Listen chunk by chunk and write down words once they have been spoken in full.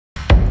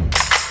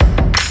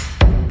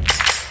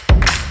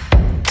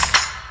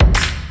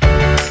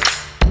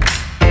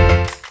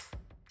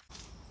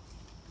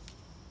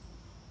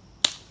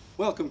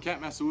Welcome, Cat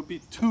Master Whoopi,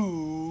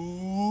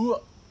 to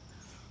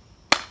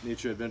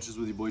Nature Adventures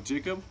with your boy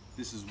Jacob.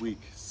 This is week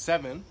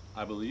 7,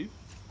 I believe.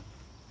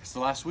 It's the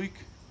last week.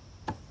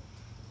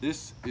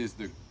 This is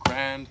the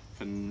grand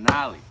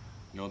finale.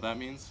 You know what that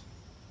means?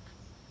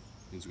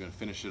 It means we're gonna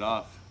finish it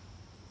off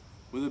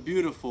with a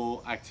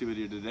beautiful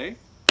activity today.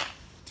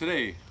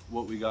 Today,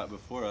 what we got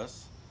before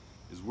us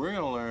is we're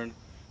gonna learn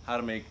how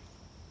to make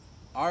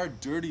our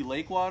dirty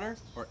lake water,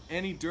 or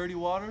any dirty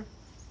water,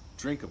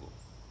 drinkable.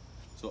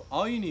 So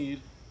all you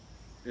need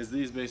is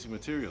these basic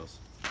materials.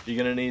 You're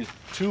gonna need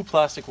 2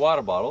 plastic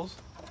water bottles.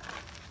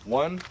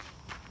 One,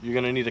 you're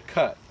gonna need a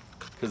cut,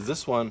 because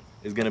this one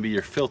is gonna be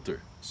your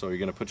filter. So you're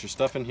gonna put your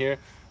stuff in here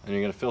and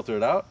you're gonna filter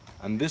it out.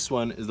 And this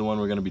one is the one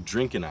we're gonna be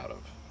drinking out of.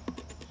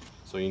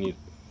 So you need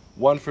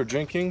 1 for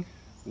drinking,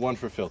 1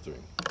 for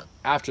filtering.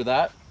 After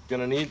that, you're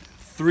gonna need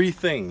 3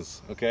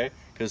 things, okay?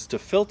 Because to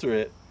filter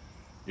it,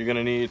 you're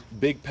gonna need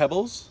big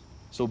pebbles,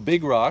 so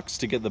big rocks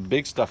to get the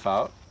big stuff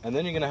out. And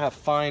then you're gonna have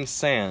fine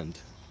sand.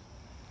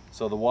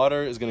 So the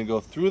water is gonna go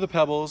through the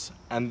pebbles,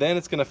 and then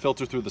it's gonna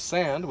filter through the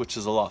sand, which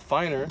is a lot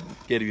finer,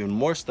 get even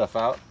more stuff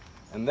out,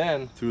 and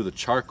then through the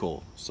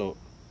charcoal. So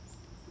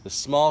the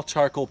small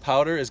charcoal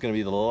powder is gonna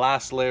be the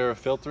last layer of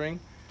filtering,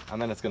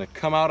 and then it's gonna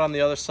come out on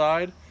the other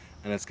side,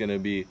 and it's gonna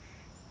be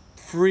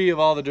free of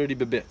all the dirty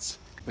bits.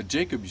 But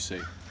Jacob, you say,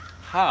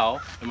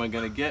 how am I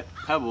gonna get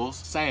pebbles,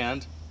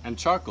 sand, and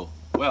charcoal?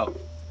 Well,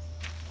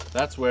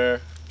 that's where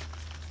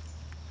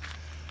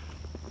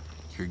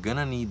you're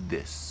gonna need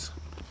this.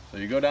 So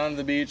you go down to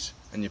the beach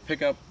and you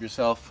pick up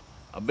yourself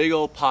a big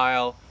old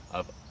pile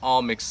of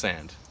all mixed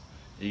sand.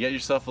 You get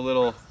yourself a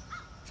little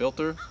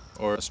filter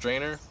or a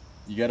strainer.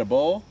 You get a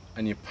bowl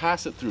and you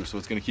pass it through. So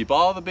it's gonna keep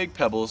all the big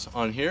pebbles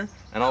on here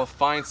and all the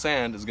fine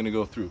sand is gonna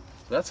go through.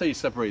 So that's how you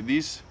separate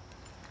these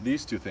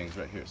 2 things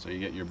right here. So you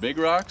get your big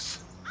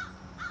rocks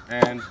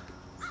and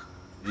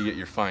you get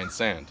your fine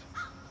sand.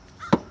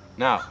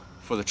 Now,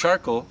 for the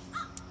charcoal,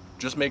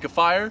 just make a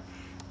fire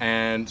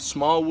and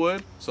small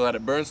wood so that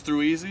it burns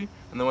through easy,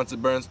 and then once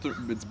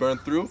it's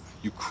burned through,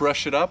 you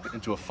crush it up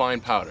into a fine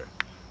powder.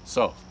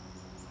 So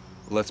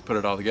let's put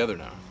it all together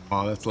now.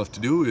 All that's left to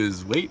do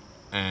is wait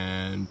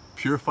and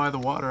purify the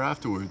water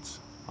afterwards.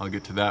 I'll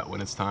get to that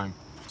when it's time.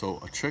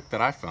 So a trick that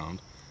I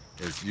found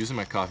is using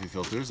my coffee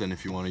filters, and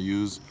if you want to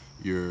use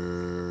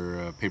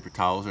your paper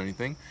towels or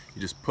anything,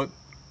 you just put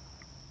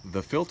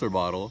the filter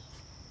bottle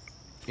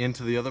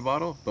into the other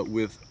bottle, but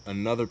with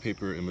another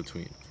paper in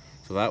between.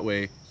 So that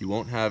way you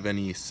won't have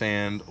any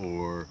sand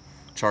or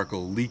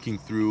charcoal leaking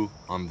through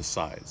on the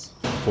sides.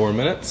 4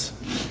 minutes.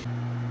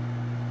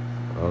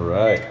 All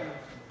right.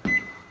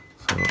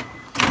 So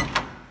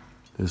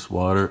this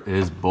water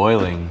is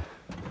boiling,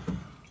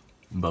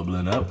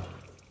 bubbling up,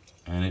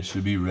 and it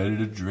should be ready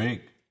to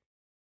drink.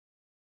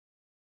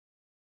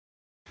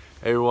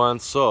 Hey everyone,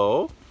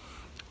 so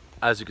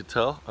as you can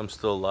tell, I'm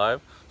still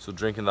alive. So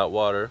drinking that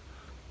water,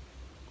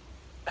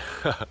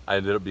 I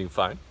ended up being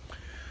fine.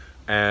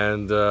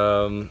 And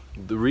the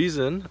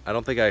reason, I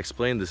don't think I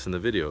explained this in the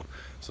video,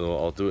 so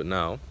I'll do it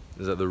now,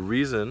 is that the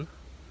reason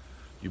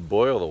you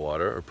boil the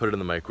water or put it in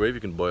the microwave, you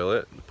can boil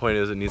it. The point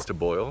is it needs to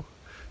boil.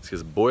 It's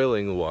because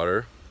boiling the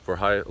water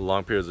for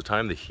long periods of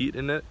time, the heat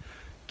in it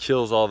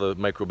kills all the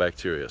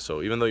microbacteria.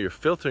 So even though you're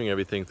filtering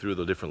everything through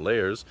the different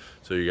layers,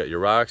 so you got your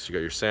rocks, you got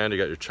your sand, you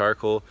got your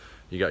charcoal,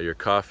 you got your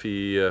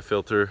coffee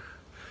filter,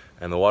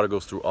 and the water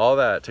goes through all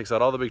that, takes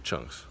out all the big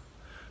chunks.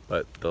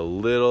 But the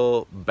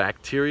little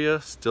bacteria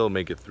still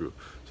make it through.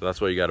 So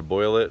that's why you gotta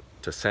boil it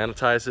to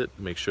sanitize it,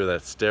 make sure that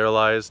it's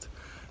sterilized.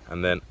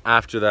 And then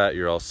after that,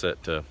 you're all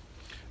set to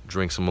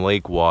drink some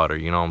lake water,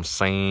 you know what I'm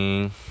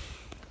saying?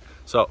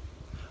 So,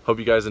 hope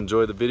you guys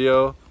enjoyed the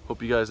video.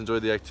 Hope you guys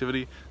enjoyed the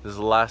activity. This is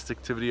the last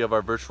activity of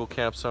our virtual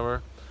camp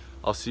summer.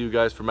 I'll see you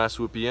guys for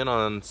Master Whoopi in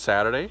on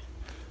Saturday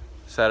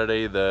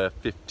the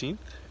 15th,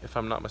 if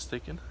I'm not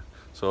mistaken.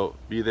 So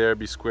be there,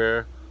 be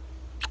square,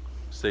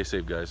 stay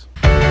safe guys.